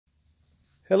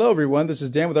Hello everyone, this is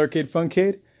Dan with Arcade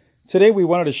Funcade. Today we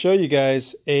wanted to show you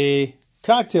guys a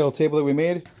cocktail table that we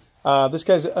made. This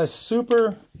guy's a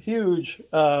super huge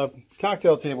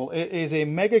cocktail table. It is a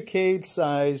Megacade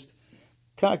sized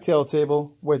cocktail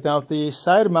table without the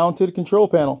side mounted control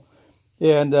panel.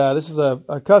 And this is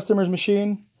a customer's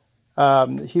machine.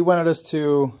 He wanted us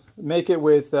to make it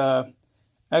with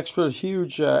extra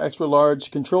huge, extra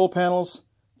large control panels.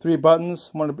 3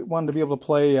 buttons. Wanted to be able to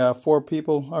play 2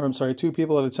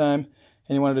 people at a time,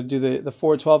 and he wanted to do the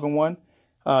 4, 12, and 1.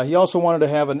 He also wanted to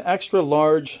have an extra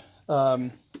large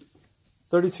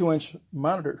 32-inch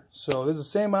monitor. So this is the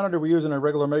same monitor we use in our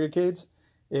regular Megacades,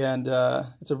 and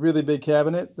it's a really big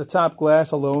cabinet. The top glass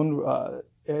alone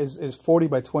is 40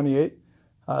 by 28,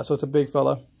 so it's a big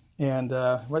fella. And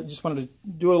I just wanted to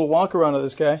do a little walk around of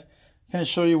this guy, kind of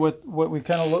show you what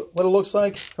it looks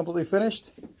like completely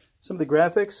finished. Some of the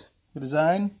graphics, the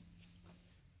design.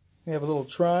 We have a little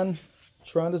Tron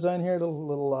design here, a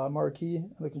little marquee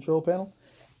on the control panel.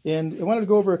 And I wanted to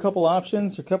go over a couple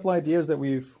options, a couple ideas that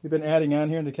we've been adding on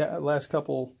here in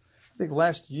the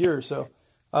last year or so.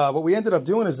 What we ended up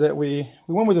doing is that we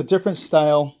went with a different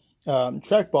style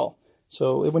trackball.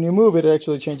 So when you move it, it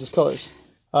actually changes colors.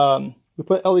 We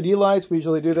put LED lights. We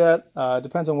usually do that.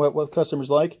 Depends on what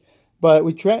customers like. But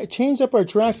we changed up our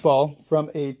trackball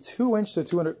from a 2-inch to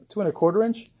 2¼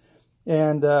 inch,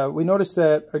 and we noticed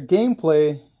that our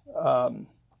gameplay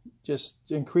just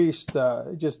increased.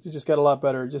 It just got a lot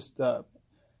better. It just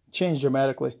changed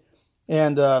dramatically.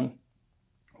 And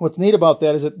what's neat about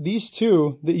that is that these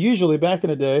two, that usually back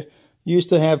in the day, used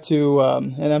to have to,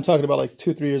 and I'm talking about like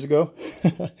 2-3 years ago,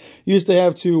 used to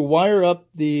have to wire up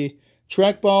the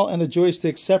trackball and the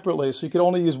joystick separately, so you could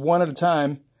only use one at a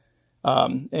time.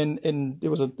 And it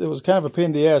was kind of a pain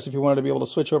in the ass if you wanted to be able to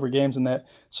switch over games and that.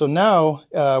 So now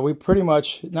we pretty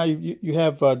much you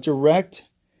have direct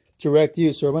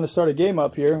use. So we're going to start a game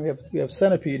up here. We have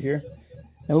Centipede here,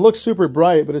 and it looks super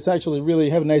bright, but it's actually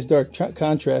really have a nice dark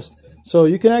contrast. So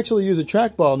you can actually use a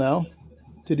trackball now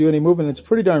to do any movement. It's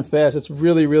pretty darn fast. It's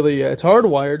really it's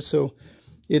hardwired, so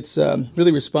it's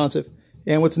really responsive.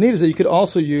 And what's neat is that you could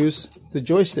also use the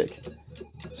joystick.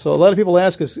 So a lot of people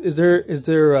ask us, is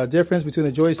there a difference between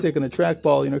the joystick and the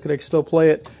trackball? You know, could I still play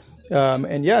it?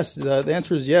 And yes, the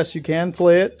answer is yes, you can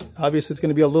play it. Obviously, it's going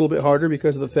to be a little bit harder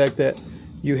because of the fact that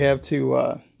you have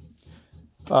to.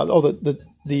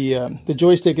 The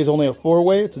joystick is only a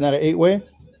 4-way; it's not an 8-way.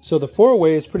 So the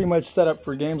 4-way is pretty much set up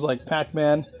for games like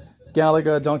Pac-Man,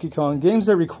 Galaga, Donkey Kong, games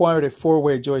that required a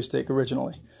 4-way joystick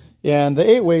originally. And the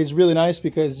 8-way is really nice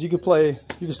because you can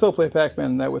still play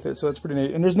Pac-Man and that with it. So it's pretty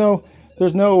neat. And there's no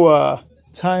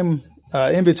time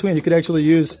in between. You could actually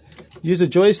use a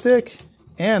joystick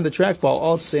and the trackball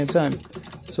all at the same time.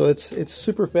 So it's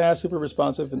super fast, super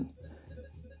responsive, and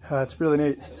it's really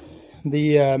neat.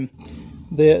 The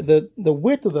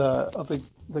width of the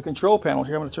control panel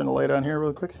here. I'm going to turn the light on here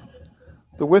real quick.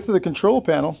 The width of the control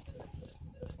panel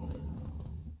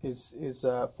is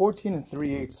 14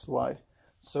 3/8 wide.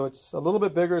 So it's a little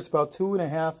bit bigger. It's about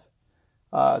 2.5.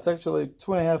 It's actually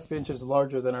 2.5 inches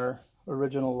larger than our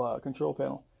original control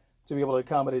panel to be able to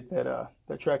accommodate that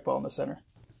trackball in the center.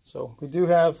 So we do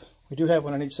have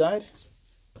one on each side,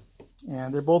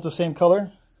 and they're both the same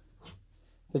color.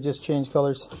 They just change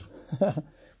colors.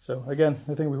 So again,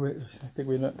 I think we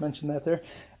mentioned that there.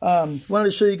 Wanted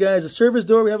to show you guys a service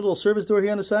door. We have a little service door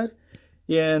here on the side,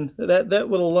 and that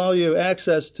will allow you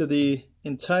access to the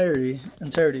entirety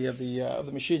of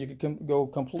the machine. You could go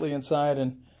completely inside,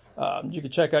 and you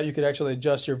could check out. You could actually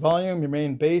adjust your volume, your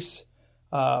main bass.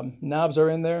 Knobs are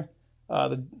in there.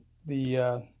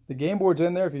 The game board's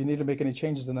in there if you need to make any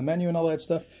changes in the menu and all that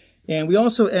stuff. And we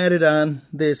also added on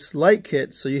this light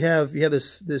kit. So you have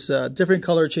this different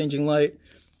color changing light.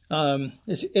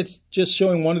 It's just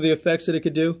showing one of the effects that it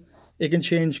could do. It can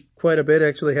change quite a bit. It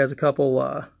actually has a couple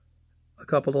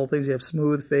little things. You have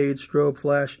smooth, fade, strobe,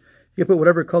 flash. You can put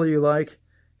whatever color you like,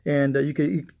 and you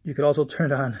could also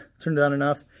turn it on and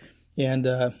off, and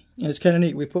it's kind of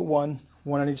neat. We put one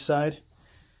on each side,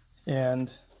 and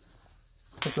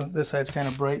this side's kind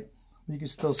of bright. You can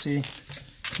still see you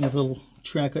have a little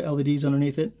track of LEDs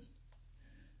underneath it,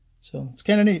 so it's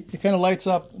kind of neat. It kind of lights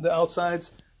up the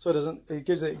outsides, so it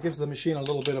gives the machine a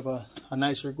little bit of a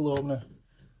nicer glow. I'm gonna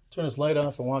turn this light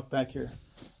off and walk back here,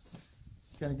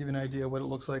 kind of give you an idea of what it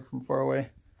looks like from far away.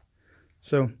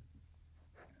 So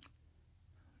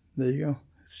there you go.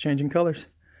 It's changing colors.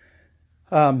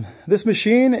 This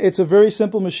machine, it's a very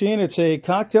simple machine. It's a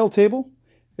cocktail table.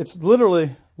 It's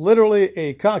literally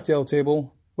a cocktail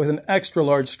table with an extra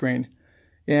large screen.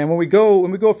 And when we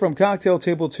go from cocktail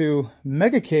table to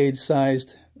Megacade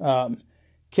sized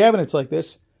cabinets like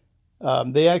this,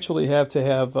 they actually have to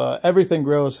have everything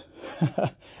grows.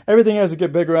 Everything has to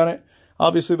get bigger on it.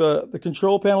 Obviously, the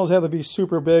control panels have to be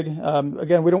super big.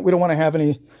 Again, we don't want to have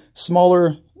any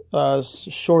smaller,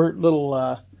 short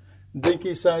little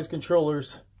dinky size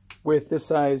controllers with this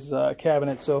size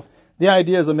cabinet. So the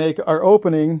idea is to make our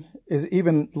opening is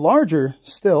even larger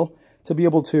still to be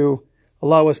able to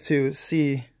allow us to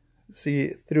see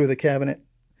through the cabinet,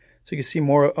 so you can see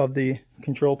more of the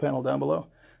control panel down below.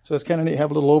 So it's kind of neat.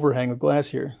 Have a little overhang of glass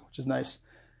here, which is nice.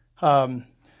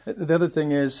 The other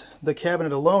thing is the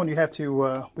cabinet alone. You have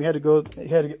to we had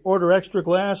to order extra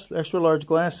glass, extra large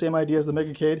glass. Same idea as the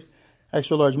Megacade,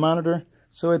 extra large monitor.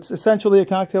 So it's essentially a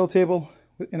cocktail table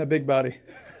in a big body.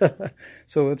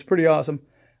 So it's pretty awesome.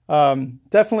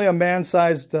 Definitely a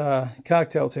man-sized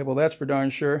cocktail table, that's for darn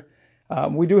sure.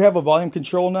 We do have a volume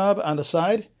control knob on the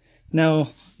side. Now,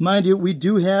 mind you, we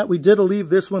did leave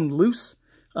this one loose.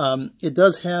 It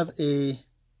does have a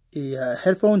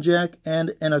headphone jack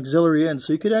and an auxiliary in,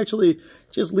 so you could actually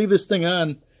just leave this thing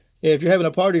on if you're having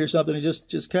a party or something, and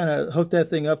just kind of hook that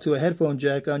thing up to a headphone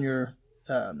jack on your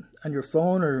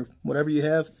phone or whatever you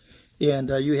have, and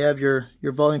you have your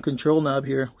volume control knob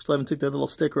here. We still haven't took that little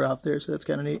sticker off there, so that's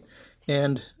kind of neat.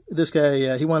 And this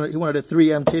guy, he wanted a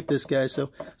 3M tape, this guy.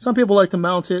 So some people like to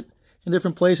mount it in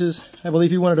different places. I believe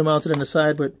he wanted to mount it on the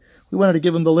side, but we wanted to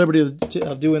give him the liberty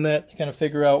of doing that, kind of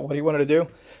figure out what he wanted to do.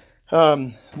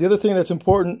 The other thing that's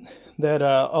important that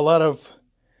a lot of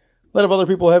other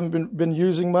people haven't been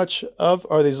using much of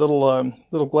are these little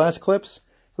glass clips.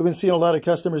 We've been seeing a lot of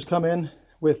customers come in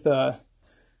with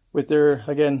their,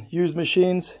 again, used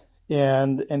machines,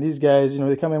 and these guys,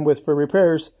 they come in for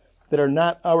repairs that are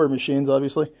not our machines,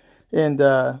 obviously, and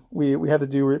we have to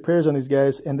do repairs on these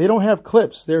guys, and they don't have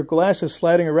clips. Their glass is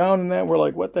sliding around and that, and we're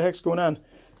like, what the heck's going on?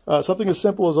 Something as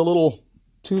simple as a little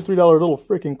 $2-3 little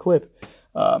freaking clip,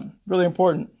 really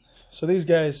important. So these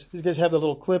guys have the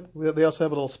little clip. They also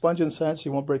have a little sponge inside, so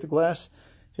you won't break the glass.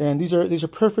 And these are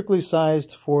perfectly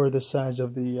sized for the size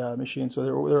of the machine. So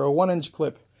they're a 1-inch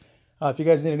clip. If you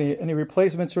guys need any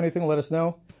replacements or anything, let us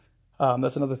know.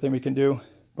 That's another thing we can do.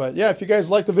 But yeah, if you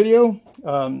guys like the video,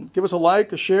 give us a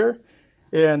like, a share,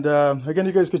 and again,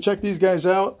 you guys can check these guys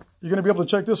out. You're going to be able to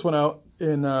check this one out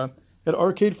at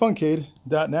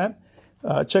arcadefuncade.net.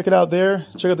 Check it out there.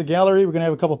 Check out the gallery. We're going to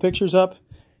have a couple pictures up.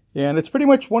 And it's pretty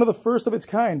much one of the first of its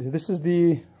kind. This is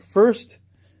the first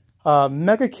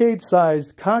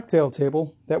Megacade-sized cocktail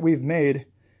table that we've made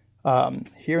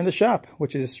here in the shop,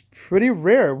 which is pretty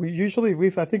rare.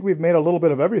 I think we've made a little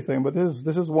bit of everything, but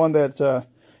this is one that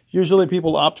usually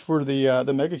people opt for the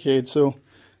Megacade. So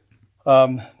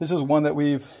this is one that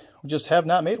we just have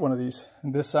not made one of these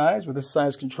in this size, with this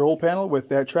size control panel with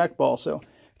that trackball. So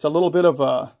it's a little bit of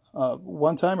a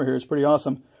one-timer here. It's pretty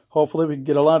awesome. Hopefully we can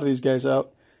get a lot of these guys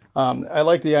out. I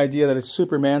like the idea that it's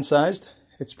super man-sized.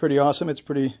 It's pretty awesome. It's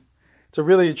a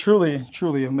really,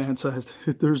 truly a man-sized.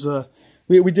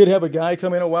 We did have a guy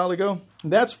come in a while ago.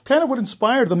 That's kind of what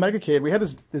inspired the Megacade. We had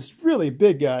this really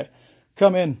big guy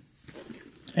come in,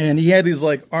 and he had these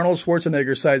like Arnold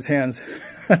Schwarzenegger-sized hands.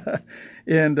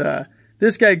 And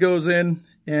this guy goes in,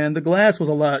 and the glass was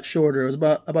a lot shorter. It was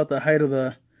about the height of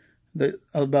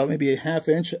about maybe a ½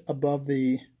 inch above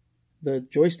the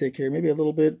joystick here, maybe a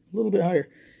little bit higher.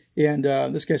 And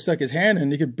this guy stuck his hand in,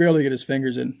 and he could barely get his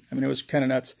fingers in. I mean, it was kind of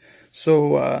nuts.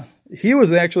 So he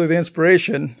was actually the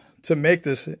inspiration to make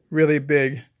this really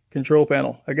big control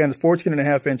panel. Again,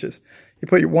 14½ inches. You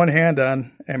put your one hand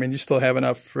on, I mean, you still have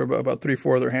enough for about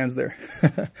 3-4 other hands there,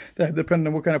 depending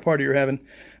on what kind of party you're having.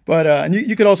 But and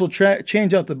you could also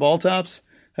change out the ball tops.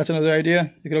 That's another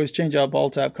idea. You could always change out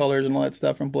ball top colors and all that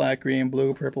stuff, from black, green,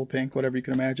 blue, purple, pink, whatever you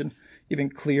can imagine. Even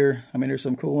clear. I mean, there's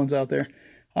some cool ones out there.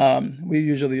 We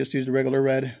usually just use the regular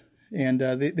red, and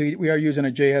we are using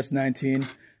a JS19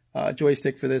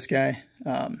 joystick for this guy.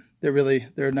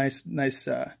 They're a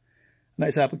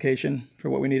nice application for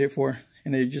what we need it for,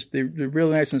 and they're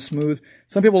really nice and smooth.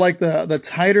 Some people like the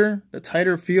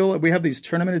tighter feel. We have these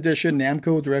tournament edition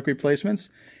Namco direct replacements,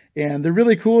 and they're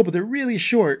really cool, but they're really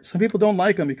short. Some people don't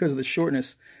like them because of the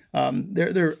shortness.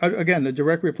 They're again the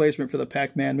direct replacement for the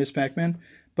Pac-Man, Miss Pac-Man.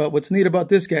 But what's neat about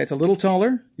this guy, it's a little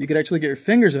taller. You could actually get your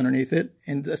fingers underneath it.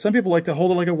 And some people like to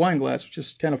hold it like a wine glass, which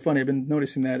is kind of funny. I've been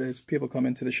noticing that as people come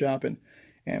into the shop and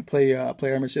play our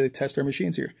machines, they test our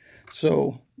machines here.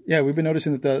 So yeah, we've been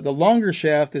noticing that the longer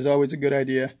shaft is always a good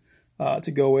idea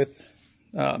to go with.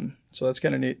 So that's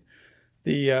kind of neat.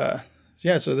 Yeah,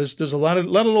 so there's a lot of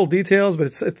little details, but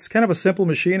it's kind of a simple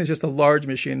machine. It's just a large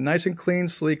machine, nice and clean,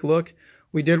 sleek look.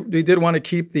 We did want to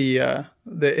keep the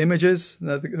images.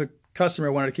 The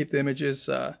customer wanted to keep the images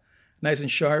nice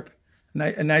and sharp.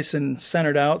 nice and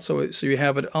centered out, so you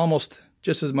have it almost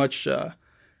just as much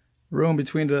room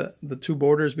between the two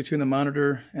borders between the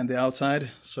monitor and the outside.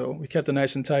 So we kept it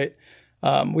nice and tight.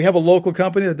 We have a local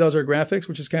company that does our graphics,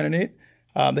 which is kind of neat.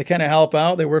 They kind of help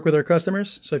out. They work with our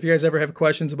customers. So if you guys ever have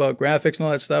questions about graphics and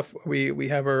all that stuff, we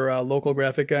have our local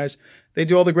graphic guys. They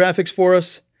do all the graphics for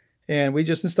us, and we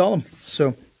just install them.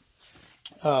 So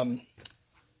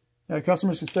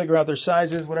customers can figure out their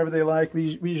sizes, whatever they like.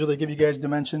 We usually give you guys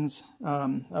dimensions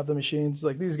of the machines.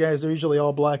 Like these guys, they're usually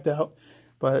all blacked out.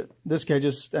 But this guy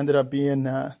just ended up being,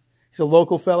 he's a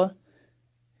local fella.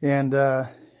 And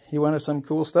he wanted some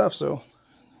cool stuff. So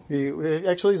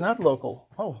actually, he's not local.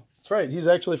 Oh, that's right. He's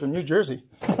actually from New Jersey.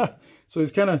 So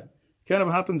he's kind of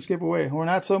hop and skip away. Or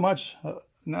not so much.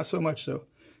 Not so much so.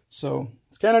 So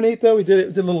it's kind of neat though. We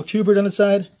did a little cubert on the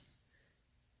side.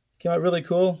 Came out really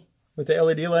cool. With the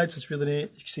LED lights, it's really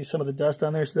neat. You can see some of the dust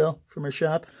on there still from our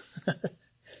shop.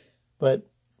 But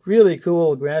really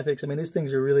cool graphics. I mean, these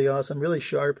things are really awesome, really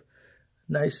sharp.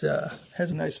 Nice,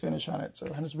 has a nice finish on it. So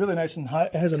and it's really nice and high.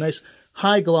 It has a nice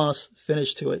high gloss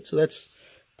finish to it. So that's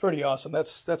pretty awesome.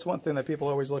 That's one thing that people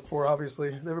always look for.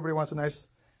 Obviously, everybody wants a nice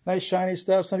shiny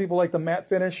stuff. Some people like the matte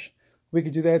finish. We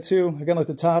could do that too. Again, like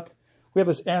the top, we have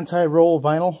this anti-roll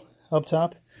vinyl up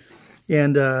top,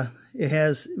 and it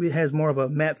has more of a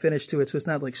matte finish to it, so it's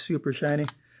not like super shiny,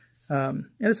 and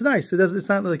it's nice. It's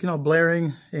not like, you know,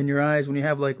 blaring in your eyes when you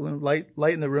have like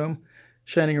light in the room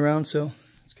shining around. So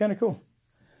it's kind of cool.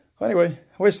 Well, anyway,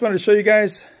 I just wanted to show you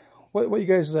guys what you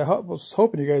guys. I was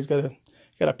hoping you guys got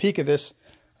a peek at this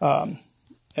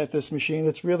at this machine.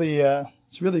 It's really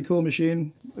it's a really cool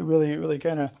machine. It really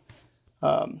kind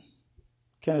of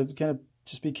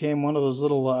just became one of those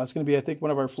little, it's going to be, I think, one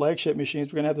of our flagship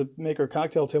machines. We're going to have to make our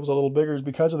cocktail tables a little bigger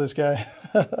because of this guy.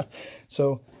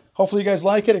 So hopefully you guys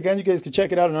like it. Again, you guys can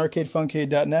check it out on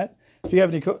arcadefuncade.net. If you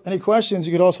have any questions,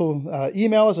 you could also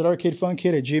email us at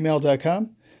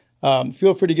arcadefuncade@gmail.com.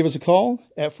 Feel free to give us a call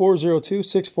at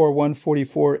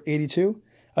 402-641-4482.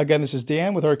 Again, this is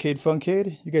Dan with Arcade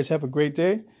Funcade. You guys have a great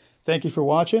day. Thank you for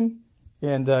watching,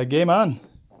 and game on.